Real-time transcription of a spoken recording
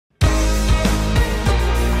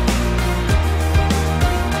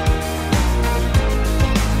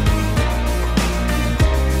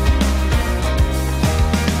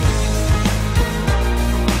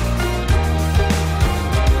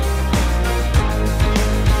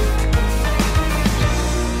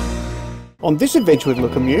On this adventure with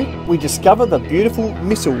Lukimyu, we discover the beautiful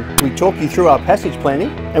Misool. We talk you through our passage planning,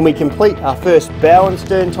 and we complete our first bow and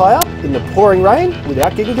stern tie-up in the pouring rain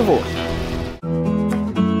without getting divorced.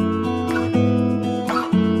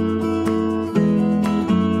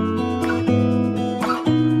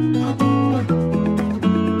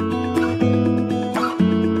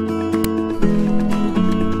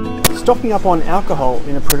 Stocking up on alcohol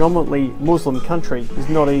in a predominantly Muslim country is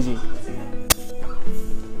not easy.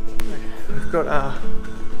 We've got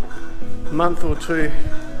a month or two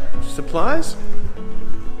supplies.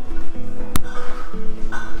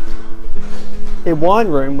 Their wine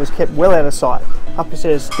room was kept well out of sight, up a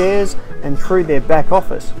set of stairs and through their back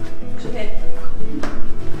office.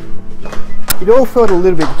 It all felt a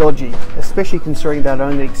little bit dodgy, especially considering they'd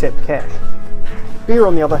only accept cash. Beer,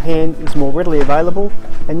 on the other hand, is more readily available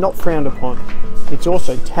and not frowned upon. It's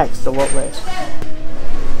also taxed a lot less.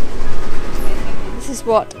 This is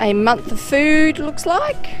what a month of food looks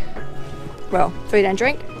like. Well, food and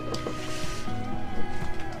drink.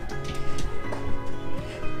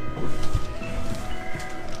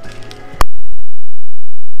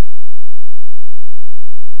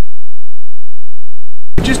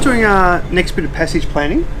 We're just doing our next bit of passage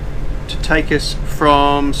planning to take us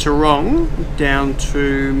from Sarong down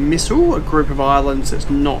to Misool, a group of islands that's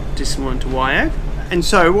not dissimilar to Waiag. And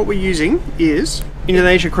so what we're using is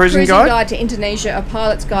Indonesia Cruising Guide to Indonesia, a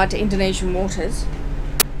pilot's guide to Indonesian waters.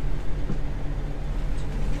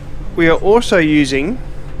 We are also using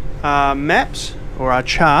our maps or our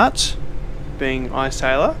charts, being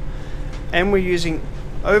iSailor, and we're using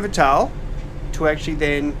Overtal to actually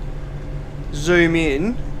then zoom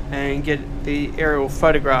in and get the aerial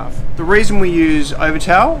photograph. The reason we use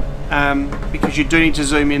Overtal, because you do need to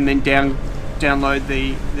zoom in and then download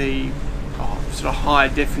the sort of high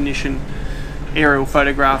definition aerial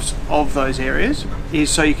photographs of those areas, is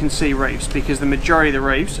so you can see reefs, because the majority of the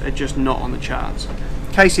reefs are just not on the charts.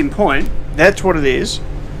 Case in point, that's what it is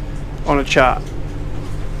on a chart.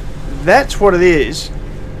 That's what it is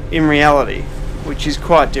in reality, which is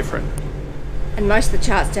quite different. And most of the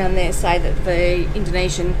charts down there say that the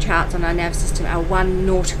Indonesian charts on our nav system are 1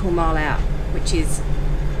 nautical mile out, which is...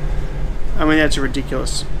 I mean, that's a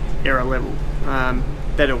ridiculous error level.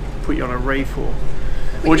 That'll put you on a reef or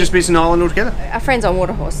just miss an island altogether. Our friends on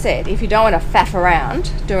Waterhorse said if you don't want to faff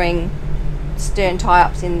around doing stern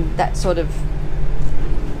tie-ups in that sort of...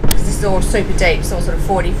 because this is all super deep, it's all sort of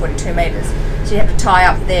 40, 42 metres. So you have to tie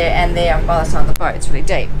up there and there, and by the time the boat's really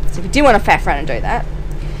deep. So if you do want to faff around and do that,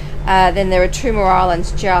 then there are 2 more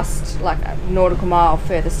islands just like a nautical mile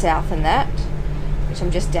further south than that, which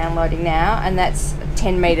I'm just downloading now, and that's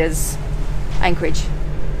 10 metres anchorage.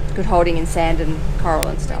 Good holding in sand and coral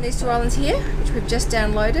and stuff. And these 2 islands here, which we've just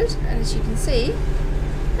downloaded, and as you can see,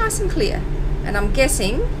 nice and clear. And I'm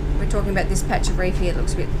guessing we're talking about this patch of reef here. It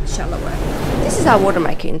looks a bit shallower. This is our water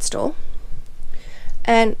maker install,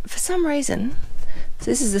 and for some reason,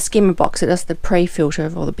 so this is the skimmer box that does the pre-filter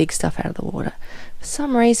of all the big stuff out of the water. For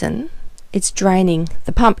some reason, it's draining,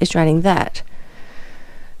 the pump is draining that.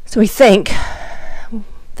 So we think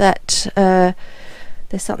that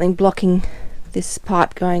there's something blocking this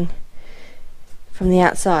pipe going from the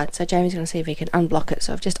outside. So Jamie's going to see if he can unblock it.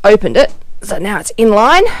 So I've just opened it, so now it's in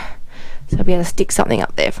line. So I'll be able to stick something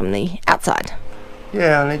up there from the outside.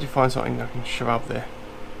 Yeah, I need to find something I can shove up there.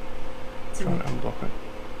 Try and unblock it.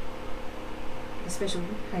 A special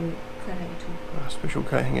coat hanger tool. A special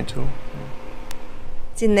coat hanger tool. Yeah.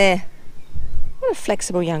 It's in there. What a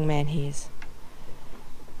flexible young man he is.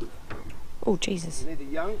 Oh, Jesus. Neither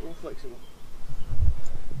young or flexible.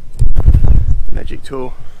 Magic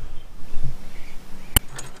tool.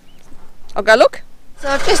 I'll go look. So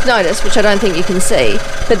I've just noticed, which I don't think you can see,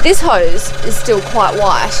 but this hose is still quite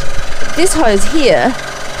white. This hose here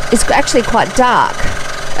is actually quite dark,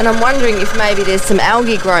 and I'm wondering if maybe there's some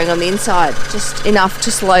algae growing on the inside, just enough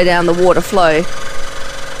to slow down the water flow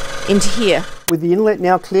into here. With the inlet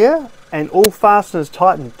now clear and all fasteners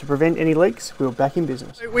tightened to prevent any leaks, we're back in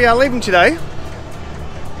business. We are leaving today,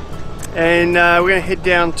 and we're going to head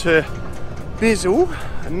down to Misool.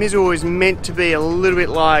 Misool is meant to be a little bit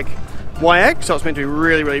like Waiag, so it's meant to be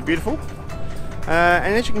really, really beautiful.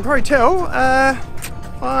 And as you can probably tell,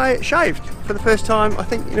 I shaved for the first time, I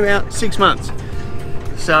think, in about 6 months.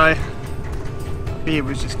 So, beard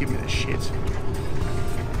was just giving me the shits.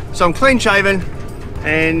 So I'm clean shaven,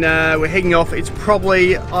 and we're heading off. It's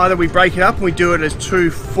probably either we break it up and we do it as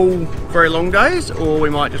 2 full, very long days, or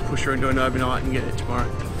we might just push through and do an overnight and get it tomorrow.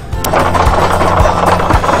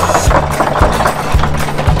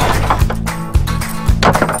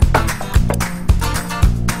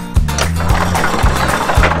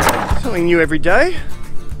 Something new every day.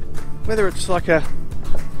 whether it's like some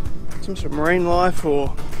sort of marine life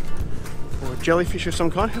or a jellyfish of some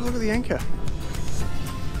kind. Have a look at the anchor.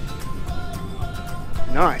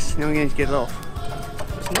 Nice. Now we're going to get it off.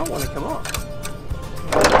 It does not want to come off.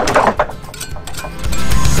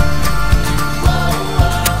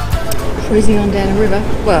 Cruising on down a river.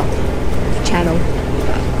 Well, a channel.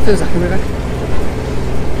 Feels like a river.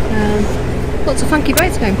 Lots of funky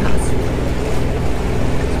boats going past.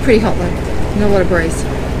 It's pretty hot though. Not a lot of breeze.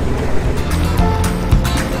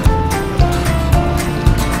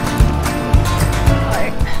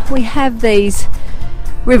 We have these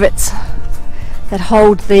rivets that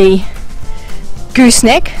hold the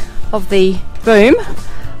gooseneck of the boom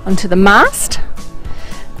onto the mast,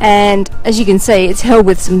 and as you can see it's held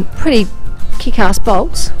with some pretty kick-ass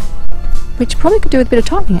bolts, which probably could do with a bit of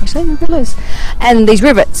tightening actually, a bit loose. And these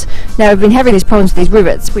rivets, now we've been having these problems with these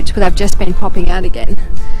rivets which they've just been popping out again.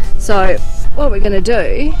 So what we're going to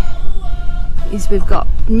do is we've got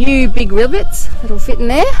new big rivets that'll fit in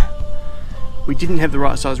there. We didn't have the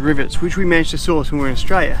right size rivets, which we managed to source when we were in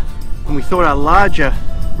Australia, and we thought our larger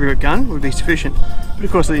rivet gun would be sufficient, but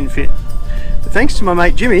of course they didn't fit. But thanks to my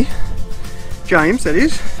mate James that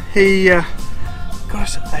is, he got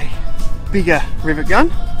us a bigger rivet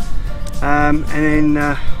gun, and then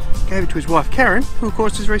gave it to his wife Karen, who of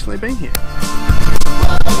course has recently been here.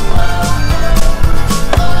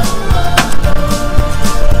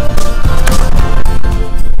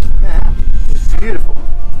 It's beautiful.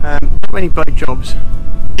 Not many boat jobs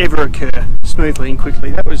ever occur smoothly and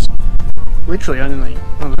quickly. That was literally only,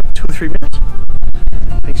 I don't know, 2 or 3 minutes.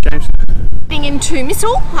 Thanks, James. Heading into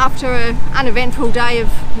Misool after an uneventful day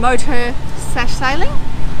of motor sailing.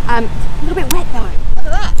 A little bit wet though. Look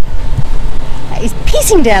at that. It's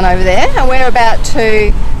pissing down over there, and we're about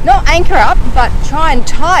to not anchor up but try and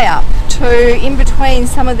tie up to in between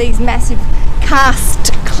some of these massive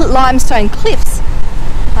cast limestone cliffs.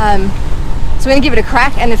 So we're going to give it a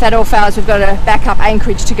crack, and if that all fails we've got a backup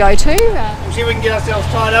anchorage to go to. We'll see if we can get ourselves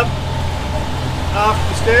tied up aft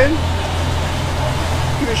the stern.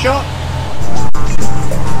 Give it a shot.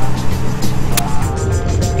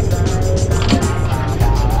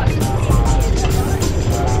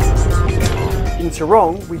 In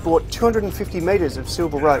Toronto we bought 250 metres of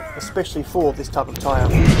silver rope, especially for this type of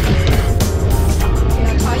tie-up.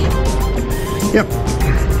 Yep.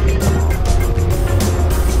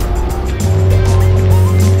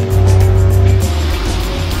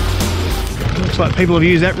 Looks like people have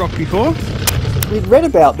used that rock before. We'd read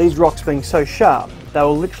about these rocks being so sharp they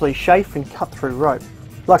will literally chafe and cut through rope.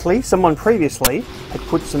 Luckily, someone previously had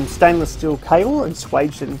put some stainless steel cable and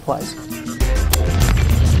swaged it in place.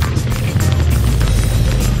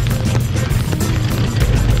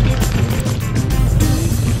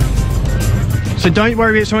 So don't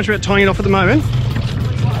worry so much about tying it off at the moment.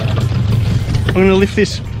 I'm going to lift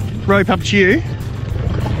this rope up to you.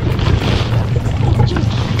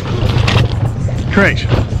 Correct.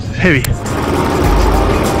 It's heavy.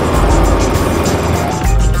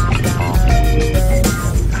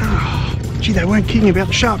 Oh, gee, they weren't kidding about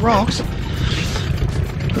the sharp rocks. I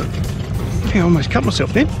think I almost cut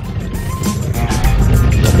myself then.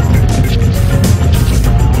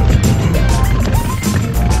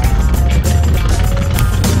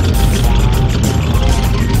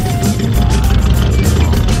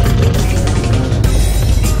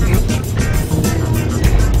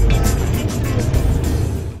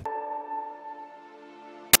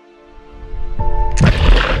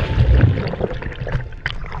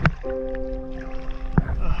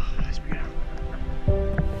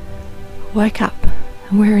 Woke up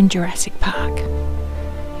and we're in Jurassic Park.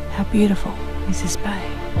 How beautiful is this bay?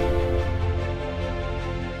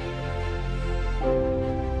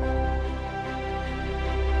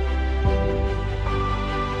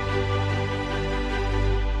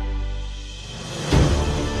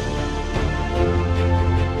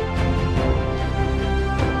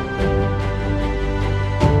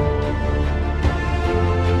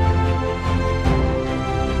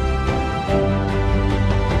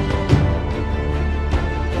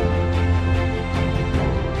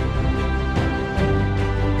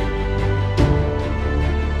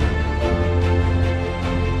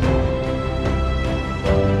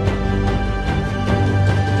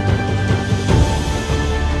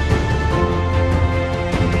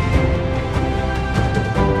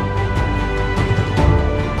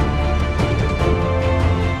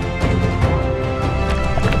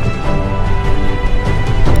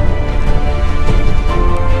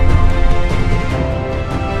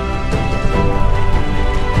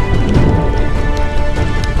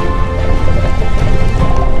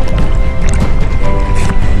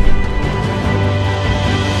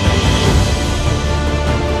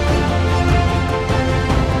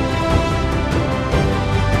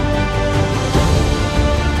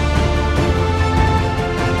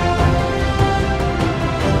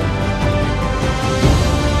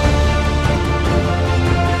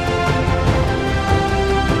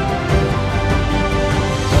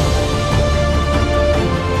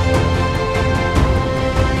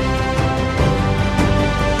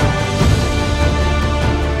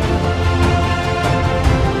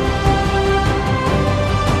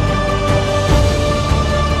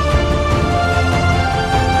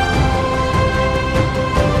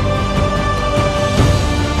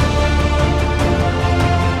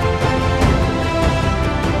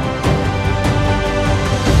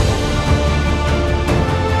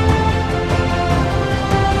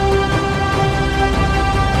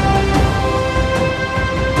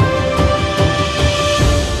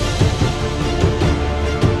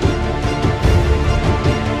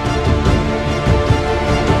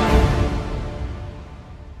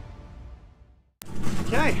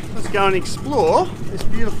 go and explore this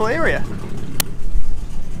beautiful area.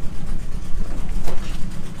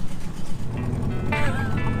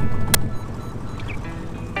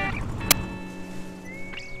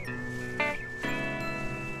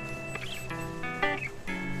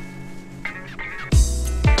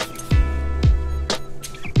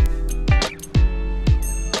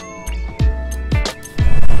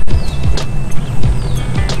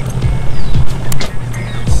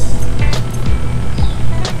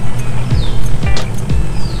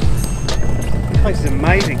 This place is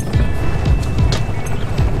amazing.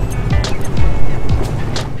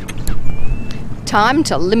 Time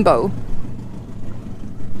to limbo.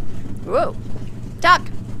 Whoa, duck.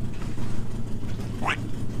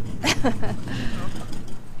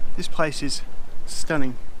 This place is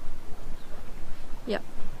stunning. Yep.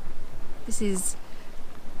 This is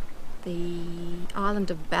the island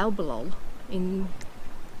of Balbalol in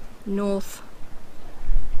north.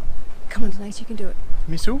 Come on, Denise, you can do it.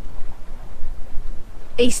 Misool?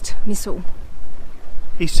 East Misool.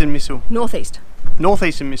 Eastern Misool. Northeast.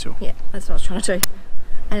 Northeastern Misool. Yeah, that's what I was trying to do.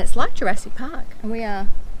 And it's like Jurassic Park. And we are,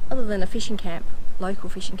 other than a fishing camp, local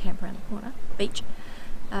fishing camp around the corner, beach,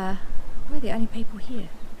 we're the only people here,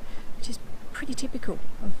 which is pretty typical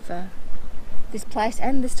of this place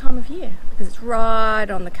and this time of year, because it's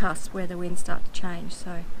right on the cusp where the winds start to change,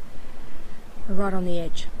 so we're right on the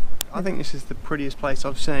edge. I think this is the prettiest place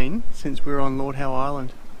I've seen since we were on Lord Howe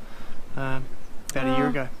Island about a year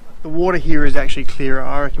ago. The water here is actually clearer.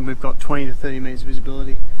 I reckon we've got 20 to 30 metres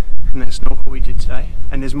visibility from that snorkel we did today,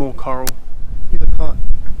 and there's more coral. You look hot.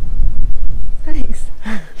 Thanks.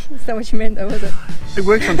 That's not what you meant though, was it? It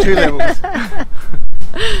works on two levels.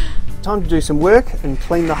 Time to do some work and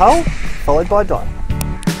clean the hull, followed by dive.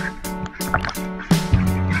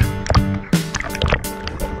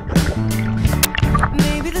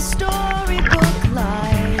 Maybe the storybook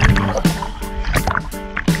line.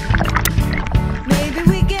 Maybe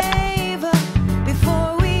we gave up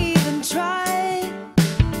before we even tried.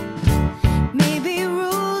 Maybe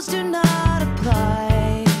rules do not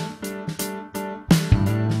apply.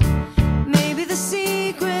 Maybe the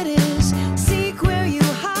secret is seek where you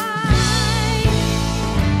hide.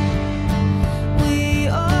 We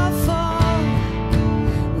all fall,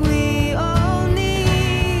 we all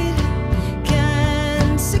need.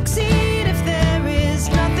 Can succeed if there is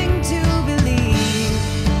nothing to believe.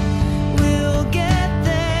 We'll get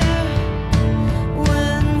there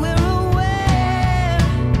when we're aware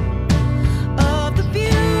of the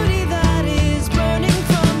beauty that is burning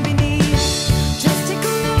from beneath. Just take a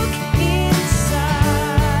look inside.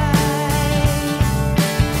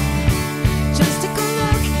 Just take a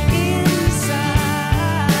look inside.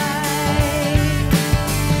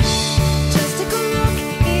 Just take a look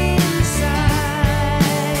inside.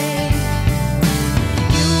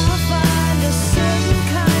 You will find a certain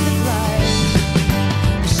kind of light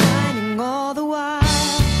shining all the while.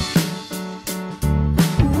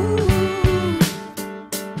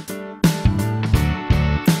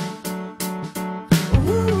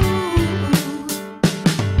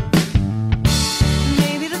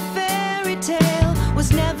 Maybe the fairy tale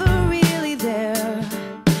was never really there.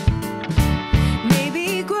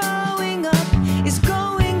 Maybe growing up is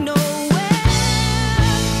going nowhere.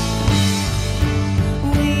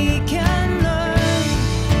 We can learn,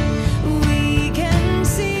 we can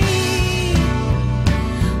see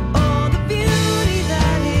all the beauty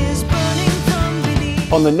that is burning from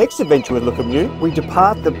beneath. On the next adventure with Lukimyu, we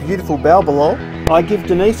depart the beautiful Balbalol. I give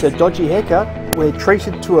Denise a dodgy haircut. We're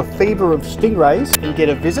treated to a fever of stingrays and get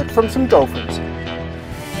a visit from some dolphins.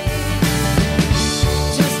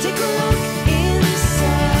 Just take a look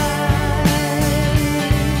inside.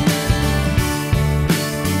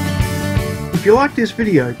 If you like this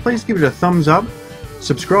video, please give it a thumbs up,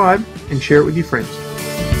 subscribe and share it with your friends.